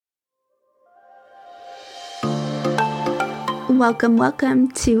Welcome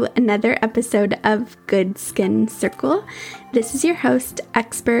to another episode of Good Skin Circle. This is your host,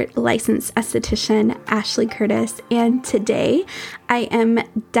 expert licensed esthetician, Ashley Curtis, and today I am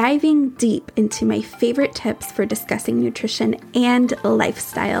diving deep into my favorite tips for discussing nutrition and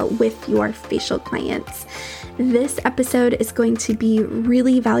lifestyle with your facial clients. This episode is going to be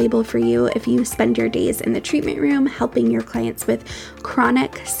really valuable for you if you spend your days in the treatment room helping your clients with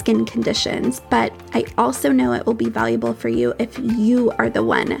chronic skin conditions, but I also know it will be valuable for you if you are the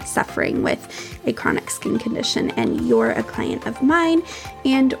one suffering with a chronic skin condition and you're a client of mine,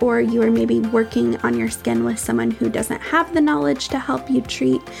 and or you are maybe working on your skin with someone who doesn't have the knowledge to help you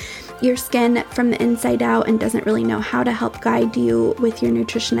treat your skin from the inside out and doesn't really know how to help guide you with your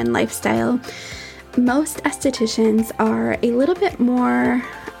nutrition and lifestyle. Most estheticians are a little bit more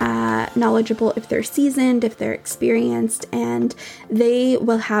knowledgeable if they're seasoned, if they're experienced, and they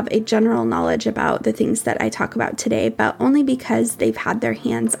will have a general knowledge about the things that I talk about today, but only because they've had their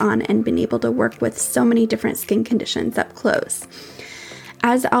hands on and been able to work with so many different skin conditions up close.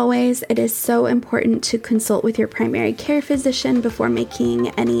 As always, it is so important to consult with your primary care physician before making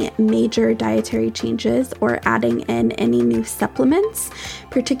any major dietary changes or adding in any new supplements,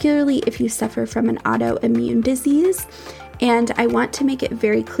 particularly if you suffer from an autoimmune disease. And I want to make it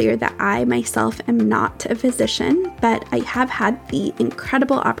very clear that I myself am not a physician, but I have had the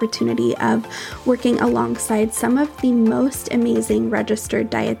incredible opportunity of working alongside some of the most amazing registered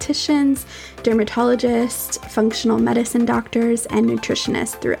dietitians, dermatologists, functional medicine doctors, and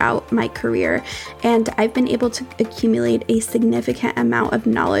nutritionists throughout my career. And I've been able to accumulate a significant amount of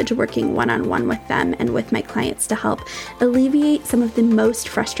knowledge working one-on-one with them and with my clients to help alleviate some of the most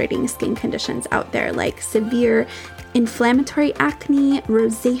frustrating skin conditions out there, like severe inflammatory acne,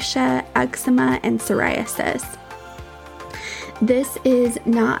 rosacea, eczema, and psoriasis. This is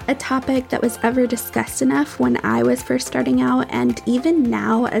not a topic that was ever discussed enough when I was first starting out, and even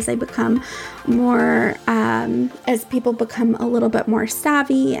now as I become more, as people become a little bit more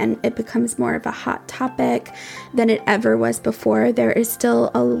savvy and it becomes more of a hot topic than it ever was before, there is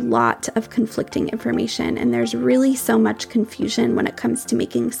still a lot of conflicting information, and there's really so much confusion when it comes to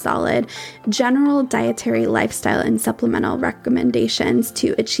making solid general dietary, lifestyle, and supplemental recommendations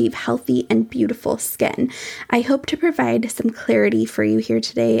to achieve healthy and beautiful skin. I hope to provide some clarity for you here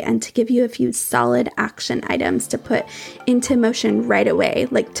today and to give you a few solid action items to put into motion right away,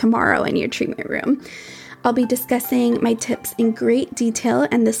 like tomorrow in your treatment room. I'll be discussing my tips in great detail,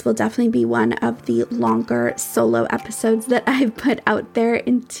 and this will definitely be one of the longer solo episodes that I've put out there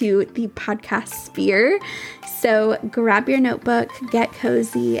into the podcast sphere. So grab your notebook, get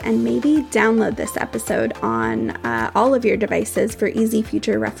cozy, and maybe download this episode on all of your devices for easy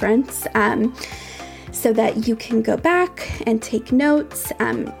future reference. So that you can go back and take notes,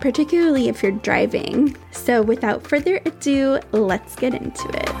 particularly if you're driving. So without further ado, let's get into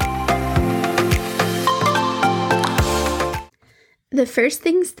it. The first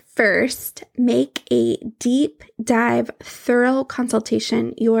things first, make a deep dive, thorough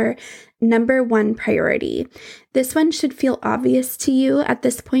consultation your number one priority. This one should feel obvious to you at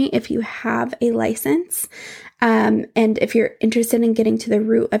this point if you have a license, and if you're interested in getting to the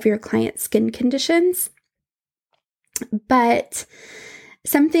root of your client's skin conditions. But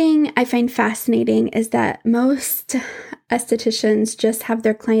something I find fascinating is that most estheticians just have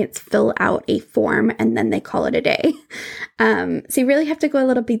their clients fill out a form and then they call it a day. So you really have to go a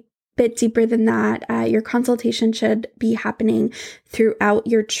little bit deeper than that. Your consultation should be happening throughout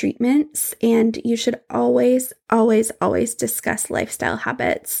your treatments, and you should always discuss lifestyle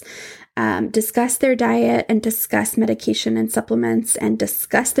habits. Discuss their diet and discuss medication and supplements and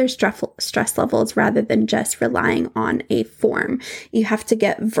discuss their stress levels rather than just relying on a form. You have to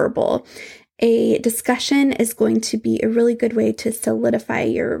get verbal. A discussion is going to be a really good way to solidify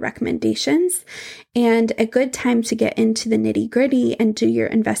your recommendations, and a good time to get into the nitty-gritty and do your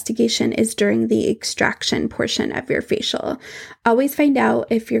investigation is during the extraction portion of your facial. Always find out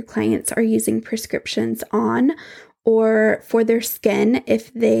if your clients are using prescriptions on or for their skin,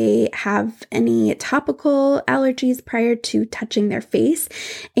 if they have any topical allergies prior to touching their face,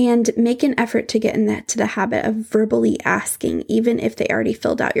 and make an effort to get into the habit of verbally asking, even if they already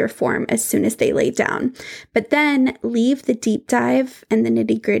filled out your form as soon as they lay down. But then leave the deep dive and the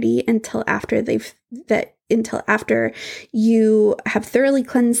nitty-gritty until after you have thoroughly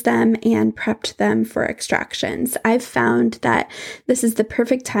cleansed them and prepped them for extractions. I've found that this is the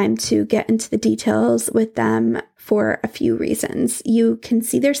perfect time to get into the details with them for a few reasons. You can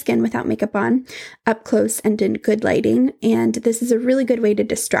see their skin without makeup on, up close and in good lighting, and this is a really good way to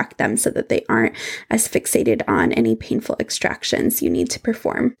distract them so that they aren't as fixated on any painful extractions you need to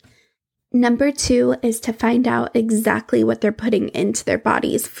perform. Number 2 is to find out exactly what they're putting into their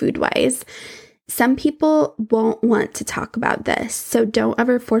bodies food-wise. Some people won't want to talk about this, so don't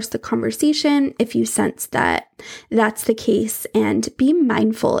ever force the conversation if you sense that that's the case, and be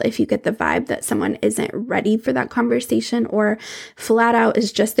mindful if you get the vibe that someone isn't ready for that conversation or flat out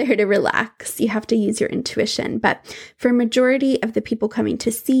is just there to relax. You have to use your intuition. But for majority of the people coming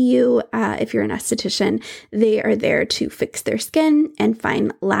to see you, if you're an esthetician, they are there to fix their skin and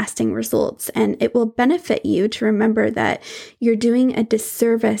find lasting results. And it will benefit you to remember that you're doing a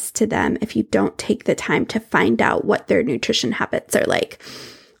disservice to them if you don't take the time to find out what their nutrition habits are like.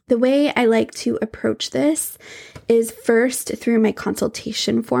 The way I like to approach this is first through my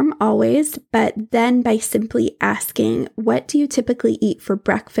consultation form always, but then by simply asking, what do you typically eat for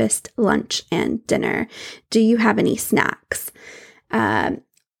breakfast, lunch, and dinner? Do you have any snacks?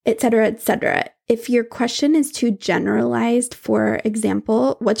 Etc., etc. If your question is too generalized, for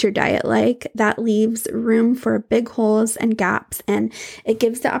example, what's your diet like? That leaves room for big holes and gaps, and it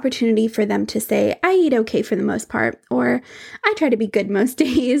gives the opportunity for them to say, I eat okay for the most part, or I try to be good most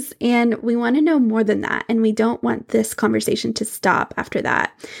days, and we want to know more than that, and we don't want this conversation to stop after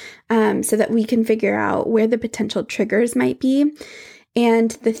that, so that we can figure out where the potential triggers might be.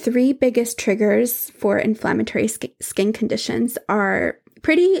 And the 3 biggest triggers for inflammatory skin conditions are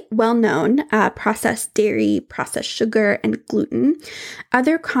pretty well known: processed dairy, processed sugar, and gluten.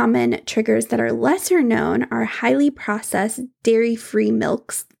 Other common triggers that are lesser known are highly processed dairy-free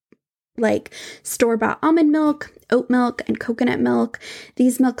milks like store-bought almond milk, oat milk, and coconut milk.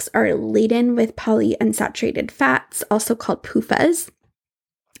 These milks are laden with polyunsaturated fats, also called PUFAs,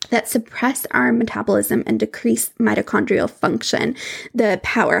 that suppress our metabolism and decrease mitochondrial function, the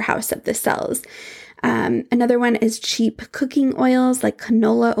powerhouse of the cells. Another one is cheap cooking oils like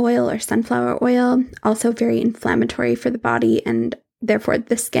canola oil or sunflower oil, also very inflammatory for the body and therefore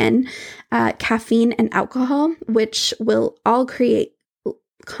the skin. Caffeine and alcohol, which will all create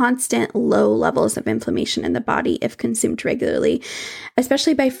constant low levels of inflammation in the body if consumed regularly,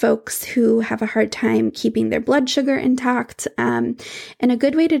 especially by folks who have a hard time keeping their blood sugar intact. And a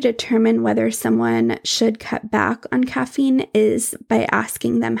good way to determine whether someone should cut back on caffeine is by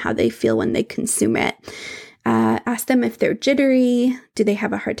asking them how they feel when they consume it. Ask them if they're jittery. Do they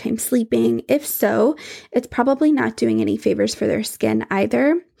have a hard time sleeping? If so, it's probably not doing any favors for their skin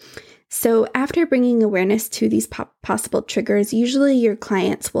either. So after bringing awareness to these possible triggers, usually your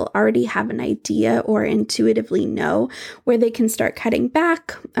clients will already have an idea or intuitively know where they can start cutting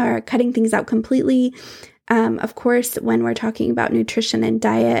back or cutting things out completely. Of course, when we're talking about nutrition and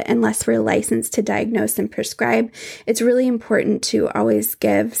diet, unless we're licensed to diagnose and prescribe, it's really important to always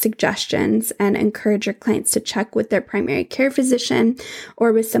give suggestions and encourage your clients to check with their primary care physician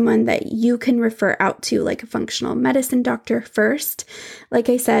or with someone that you can refer out to, like a functional medicine doctor first. Like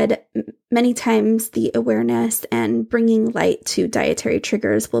I said, many times the awareness and bringing light to dietary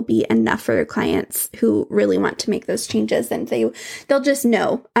triggers will be enough for your clients who really want to make those changes, and they'll just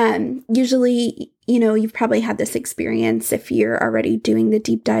know. Usually, you've probably had this experience if you're already doing the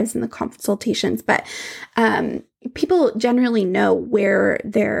deep dives and the consultations, but people generally know where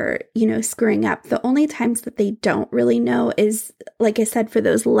they're, screwing up. The only times that they don't really know is, like I said, for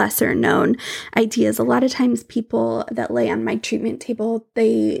those lesser known ideas. A lot of times people that lay on my treatment table,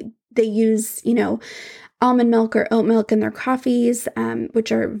 they use, almond milk or oat milk in their coffees,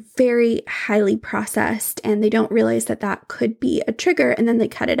 which are very highly processed, and they don't realize that could be a trigger. And then they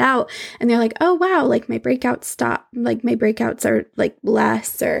cut it out and they're like, oh, wow, like my breakouts stop, like my breakouts are like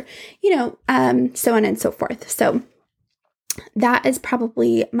less, or, so on and so forth. So that is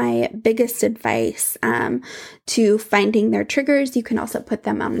probably my biggest advice to finding their triggers. You can also put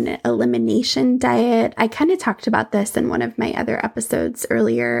them on an elimination diet. I kind of talked about this in one of my other episodes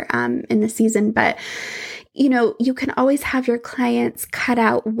earlier in the season, but you can always have your clients cut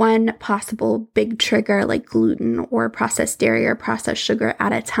out one possible big trigger like gluten or processed dairy or processed sugar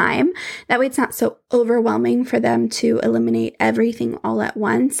at a time. That way it's not so overwhelming for them to eliminate everything all at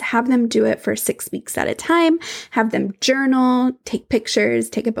once. Have them do it for 6 weeks at a time. Have them journal, take pictures,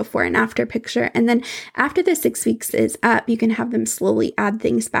 take a before and after picture. And then after the 6 weeks is up, you can have them slowly add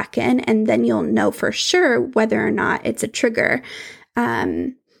things back in, and then you'll know for sure whether or not it's a trigger.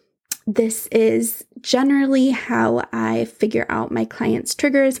 This is generally how I figure out my clients'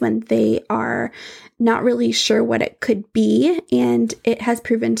 triggers when they are not really sure what it could be, and it has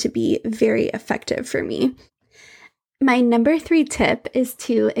proven to be very effective for me. My number 3 tip is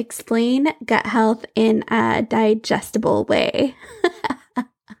to explain gut health in a digestible way.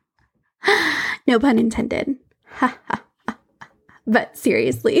 No pun intended. But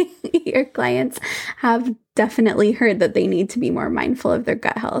seriously, your clients have definitely heard that they need to be more mindful of their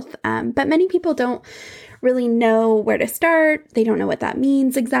gut health. But many people don't really know where to start. They don't know what that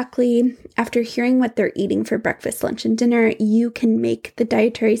means exactly. After hearing what they're eating for breakfast, lunch, and dinner, you can make the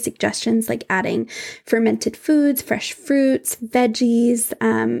dietary suggestions like adding fermented foods, fresh fruits, veggies.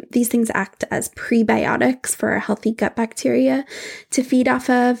 These things act as prebiotics for our healthy gut bacteria to feed off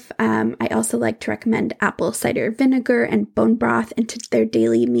of. I also like to recommend apple cider vinegar and bone broth into their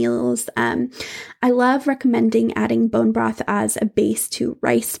daily meals. I love recommending adding bone broth as a base to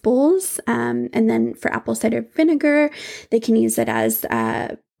rice bowls. And then for apple cider vinegar, they can use it as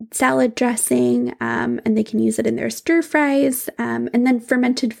salad dressing, and they can use it in their stir fries. And then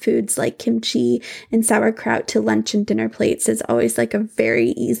fermented foods like kimchi and sauerkraut to lunch and dinner plates is always like a very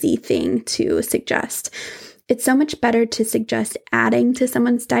easy thing to suggest. It's so much better to suggest adding to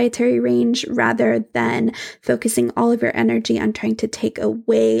someone's dietary range rather than focusing all of your energy on trying to take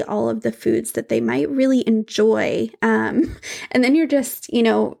away all of the foods that they might really enjoy. And then you're just,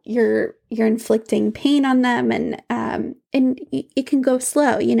 you're inflicting pain on them, and it can go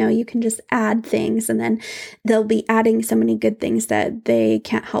slow. You can just add things, and then they'll be adding so many good things that they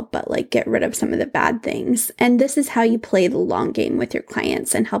can't help but like get rid of some of the bad things. And this is how you play the long game with your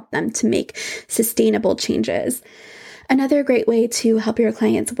clients and help them to make sustainable changes. Another great way to help your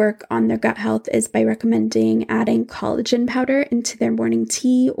clients work on their gut health is by recommending adding collagen powder into their morning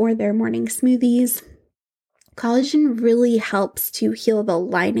tea or their morning smoothies. Collagen really helps to heal the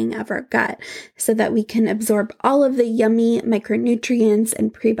lining of our gut so that we can absorb all of the yummy micronutrients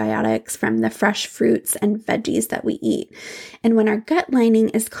and prebiotics from the fresh fruits and veggies that we eat. And when our gut lining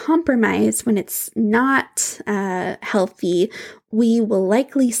is compromised, when it's not healthy, we will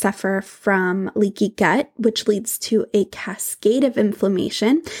likely suffer from leaky gut, which leads to a cascade of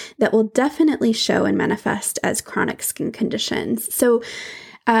inflammation that will definitely show and manifest as chronic skin conditions. So,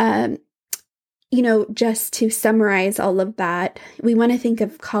 just to summarize all of that, we want to think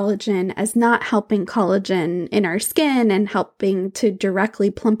of collagen as not helping collagen in our skin and helping to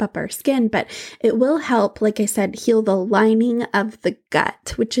directly plump up our skin, but it will help, like I said, heal the lining of the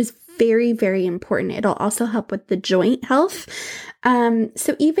gut, which is very, very important. It'll also help with the joint health.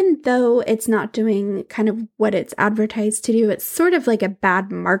 So even though it's not doing kind of what it's advertised to do, it's sort of like a bad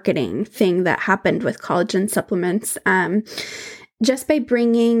marketing thing that happened with collagen supplements. Just by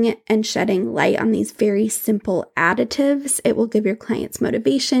bringing and shedding light on these very simple additives, it will give your clients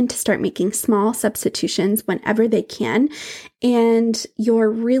motivation to start making small substitutions whenever they can. And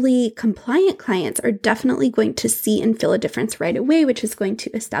your really compliant clients are definitely going to see and feel a difference right away, which is going to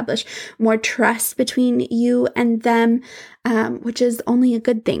establish more trust between you and them, which is only a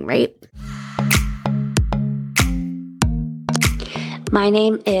good thing, right? My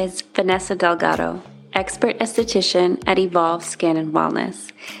name is Vanessa Delgado, expert esthetician at Evolve Skin and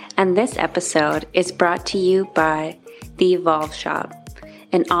Wellness, and this episode is brought to you by The Evolve Shop,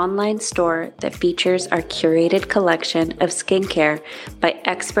 an online store that features our curated collection of skincare by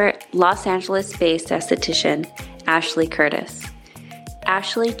expert Los Angeles-based esthetician Ashley Curtis.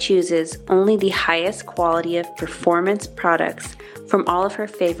 Ashley chooses only the highest quality of performance products from all of her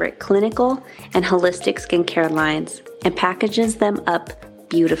favorite clinical and holistic skincare lines and packages them up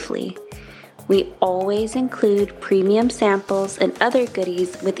beautifully. We always include premium samples and other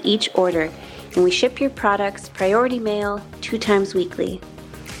goodies with each order, and we ship your products priority mail 2 times weekly.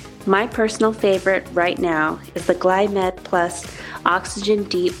 My personal favorite right now is the Glymed Plus Oxygen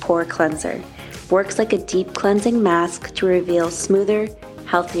Deep Pore Cleanser. Works like a deep cleansing mask to reveal smoother,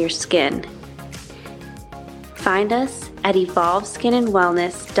 healthier skin. Find us at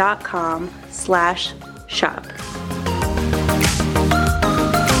evolveskinandwellness.com/shop.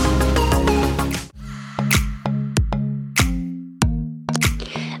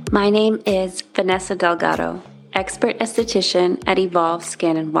 My name is Vanessa Delgado, expert esthetician at Evolve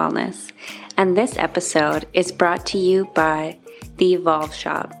Skin and Wellness, and this episode is brought to you by The Evolve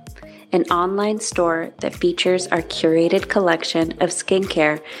Shop, an online store that features our curated collection of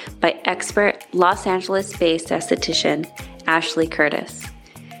skincare by expert Los Angeles-based esthetician Ashley Curtis.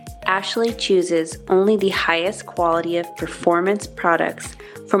 Ashley chooses only the highest quality of performance products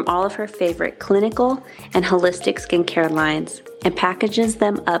from all of her favorite clinical and holistic skincare lines and packages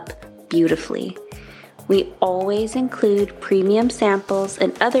them up beautifully. We always include premium samples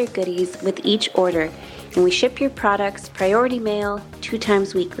and other goodies with each order, and we ship your products priority mail 2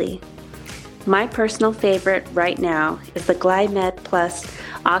 times weekly. My personal favorite right now is the Glymed Plus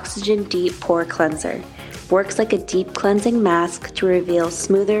Oxygen Deep Pore Cleanser. Works like a deep cleansing mask to reveal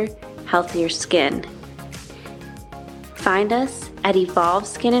smoother, healthier skin. Find us at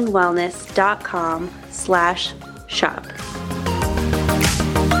evolveskinandwellness.com/shop.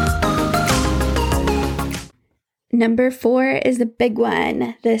 Number 4 is a big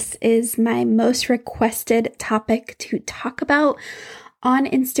one. This is my most requested topic to talk about on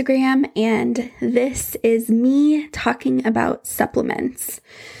Instagram, and this is me talking about supplements.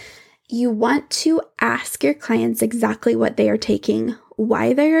 You want to ask your clients exactly what they are taking,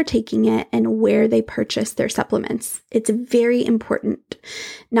 why they are taking it, and where they purchase their supplements. It's very important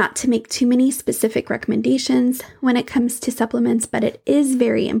not to make too many specific recommendations when it comes to supplements, but it is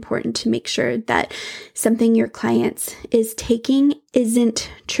very important to make sure that something your clients is taking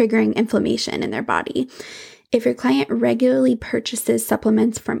isn't triggering inflammation in their body. If your client regularly purchases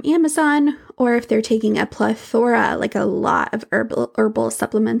supplements from Amazon, or if they're taking a plethora, like a lot of herbal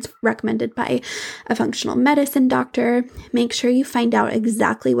supplements recommended by a functional medicine doctor, make sure you find out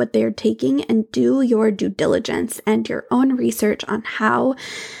exactly what they're taking and do your due diligence and your own research on how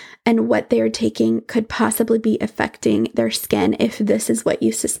and what they're taking could possibly be affecting their skin if this is what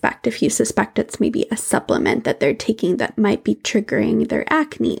you suspect. If you suspect it's maybe a supplement that they're taking that might be triggering their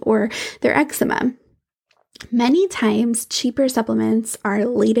acne or their eczema. Many times, cheaper supplements are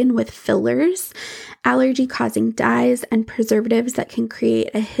laden with fillers, allergy-causing dyes, and preservatives that can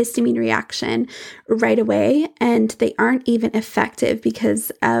create a histamine reaction right away, and they aren't even effective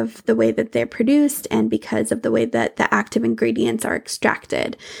because of the way that they're produced and because of the way that the active ingredients are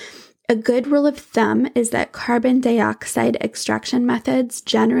extracted. A good rule of thumb is that carbon dioxide extraction methods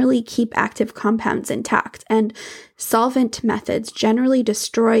generally keep active compounds intact, and solvent methods generally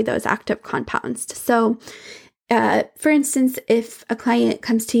destroy those active compounds. So, for instance, if a client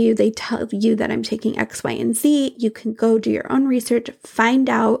comes to you, they tell you that I'm taking X, Y, and Z, you can go do your own research, find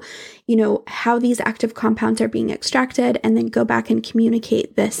out, how these active compounds are being extracted, and then go back and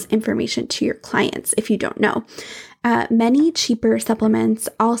communicate this information to your clients if you don't know. Many cheaper supplements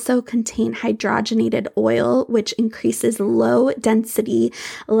also contain hydrogenated oil, which increases low-density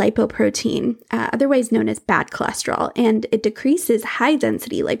lipoprotein, otherwise known as bad cholesterol, and it decreases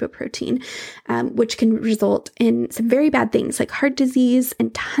high-density lipoprotein, which can result in some very bad things like heart disease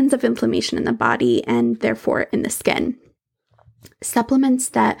and tons of inflammation in the body and therefore in the skin. Supplements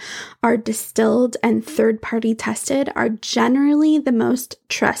that are distilled and third-party tested are generally the most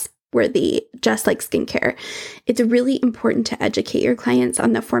trustworthy, just like skincare. It's really important to educate your clients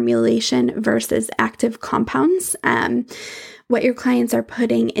on the formulation versus active compounds. What your clients are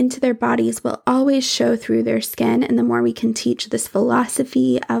putting into their bodies will always show through their skin, and the more we can teach this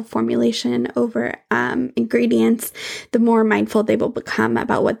philosophy of formulation over ingredients, the more mindful they will become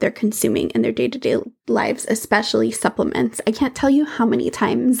about what they're consuming in their day-to-day lives, especially supplements. I can't tell you how many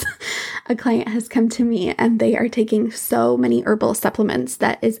times a client has come to me and they are taking so many herbal supplements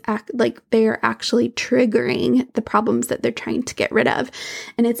that is they are actually triggering the problems that they're trying to get rid of.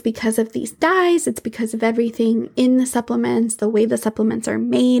 And it's because of these dyes, it's because of everything in the supplements, the way the supplements are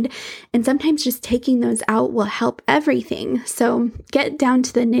made, and sometimes just taking those out will help everything. So get down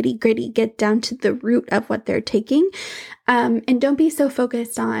to the nitty-gritty, get down to the root of what they're taking, and don't be so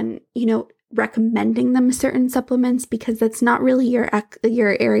focused on, recommending them certain supplements, because that's not really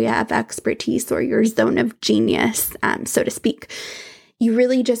your area of expertise or your zone of genius, so to speak. You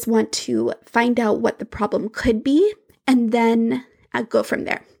really just want to find out what the problem could be and then go from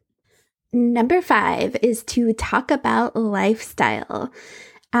there. Number 5 is to talk about lifestyle.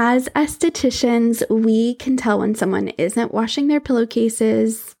 As estheticians, we can tell when someone isn't washing their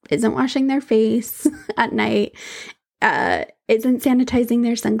pillowcases, isn't washing their face at night, isn't sanitizing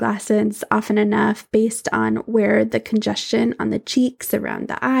their sunglasses often enough based on where the congestion on the cheeks, around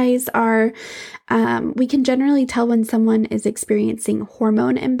the eyes are. We can generally tell when someone is experiencing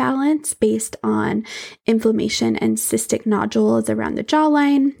hormone imbalance based on inflammation and cystic nodules around the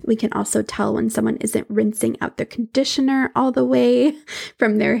jawline. We can also tell when someone isn't rinsing out their conditioner all the way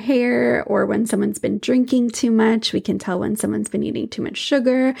from their hair, or when someone's been drinking too much. We can tell when someone's been eating too much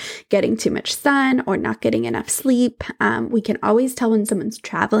sugar, getting too much sun, or not getting enough sleep. We can always tell when someone's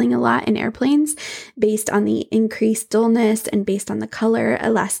traveling a lot in airplanes based on the increased dullness and based on the color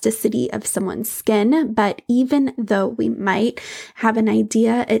elasticity of someone's skin. But even though we might have an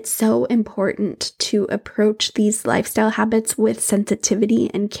idea, it's so important to approach these lifestyle habits with sensitivity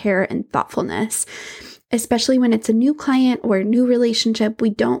and care and thoughtfulness. Especially when it's a new client or a new relationship, we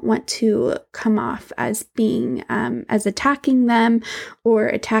don't want to come off as being, as attacking them or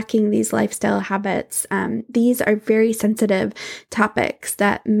attacking these lifestyle habits. These are very sensitive topics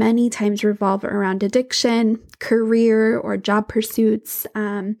that many times revolve around addiction, career or job pursuits,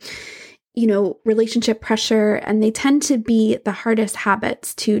 relationship pressure, and they tend to be the hardest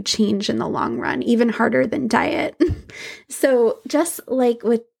habits to change in the long run, even harder than diet. So just like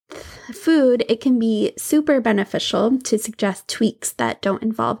with food, it can be super beneficial to suggest tweaks that don't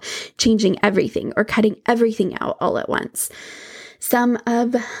involve changing everything or cutting everything out all at once. Some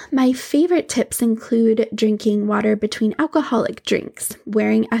of my favorite tips include drinking water between alcoholic drinks,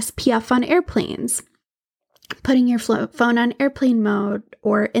 wearing SPF on airplanes, putting your phone on airplane mode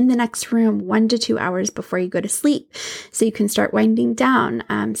or in the next room 1 to 2 hours before you go to sleep so you can start winding down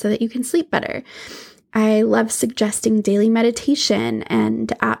so that you can sleep better. I love suggesting daily meditation and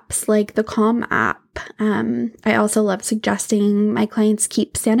apps like the Calm app. I also love suggesting my clients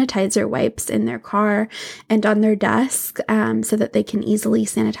keep sanitizer wipes in their car and on their desk so that they can easily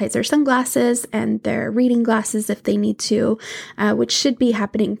sanitize their sunglasses and their reading glasses if they need to, which should be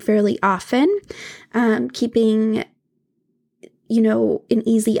happening fairly often. Keeping an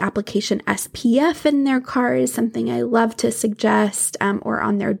easy application SPF in their car is something I love to suggest, or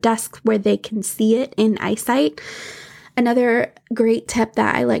on their desk where they can see it in eyesight. Another great tip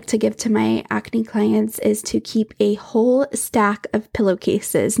that I like to give to my acne clients is to keep a whole stack of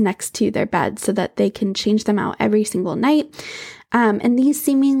pillowcases next to their bed so that they can change them out every single night. And these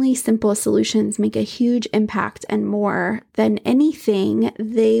seemingly simple solutions make a huge impact, and more than anything,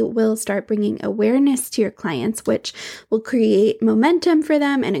 they will start bringing awareness to your clients, which will create momentum for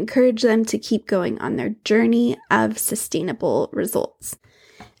them and encourage them to keep going on their journey of sustainable results.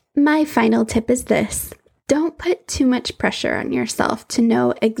 My final tip is this. Don't put too much pressure on yourself to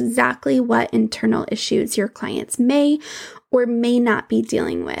know exactly what internal issues your clients may or may not be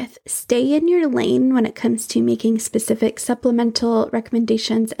dealing with. Stay in your lane when it comes to making specific supplemental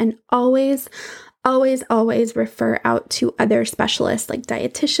recommendations, and always refer out to other specialists like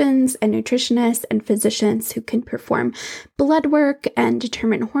dietitians and nutritionists and physicians who can perform blood work and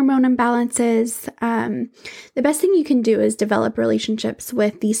determine hormone imbalances. The best thing you can do is develop relationships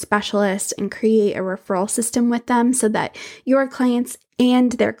with these specialists and create a referral system with them so that your clients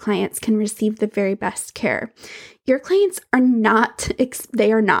and their clients can receive the very best care. Your clients are not,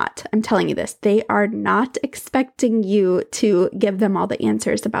 I'm telling you this, they are not expecting you to give them all the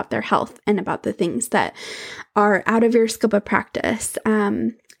answers about their health and about the things that are out of your scope of practice.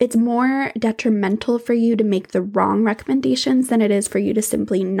 It's more detrimental for you to make the wrong recommendations than it is for you to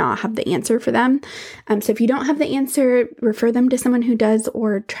simply not have the answer for them. So if you don't have the answer, refer them to someone who does,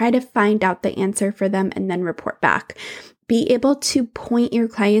 or try to find out the answer for them and then report back. Be able to point your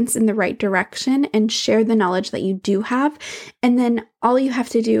clients in the right direction and share the knowledge that you do have. And then all you have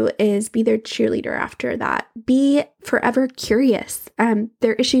to do is be their cheerleader after that. Be forever curious.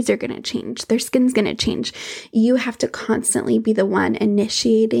 Their issues are going to change. Their skin's going to change. You have to constantly be the one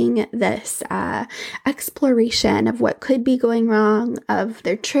initiating this exploration of what could be going wrong, of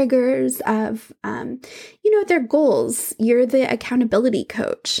their triggers, of their goals. You're the accountability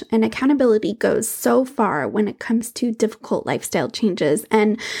coach, and accountability goes so far when it comes to difficult lifestyle changes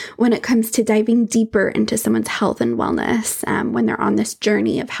and when it comes to diving deeper into someone's health and wellness when they're on this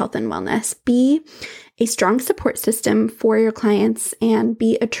journey of health and wellness. Be a strong support system for your clients and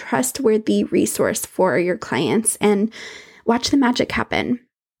be a trustworthy resource for your clients, and watch the magic happen.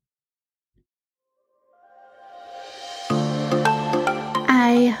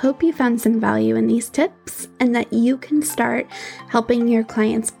 I hope you found some value in these tips and that you can start helping your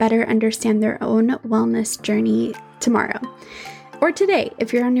clients better understand their own wellness journey tomorrow. Or today,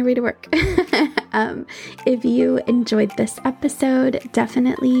 if you're on your way to work. If you enjoyed this episode,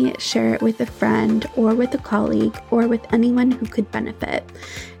 definitely share it with a friend or with a colleague or with anyone who could benefit.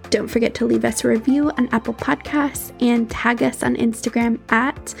 Don't forget to leave us a review on Apple Podcasts and tag us on Instagram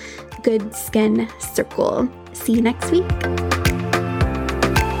at Good Skin Circle. See you next week.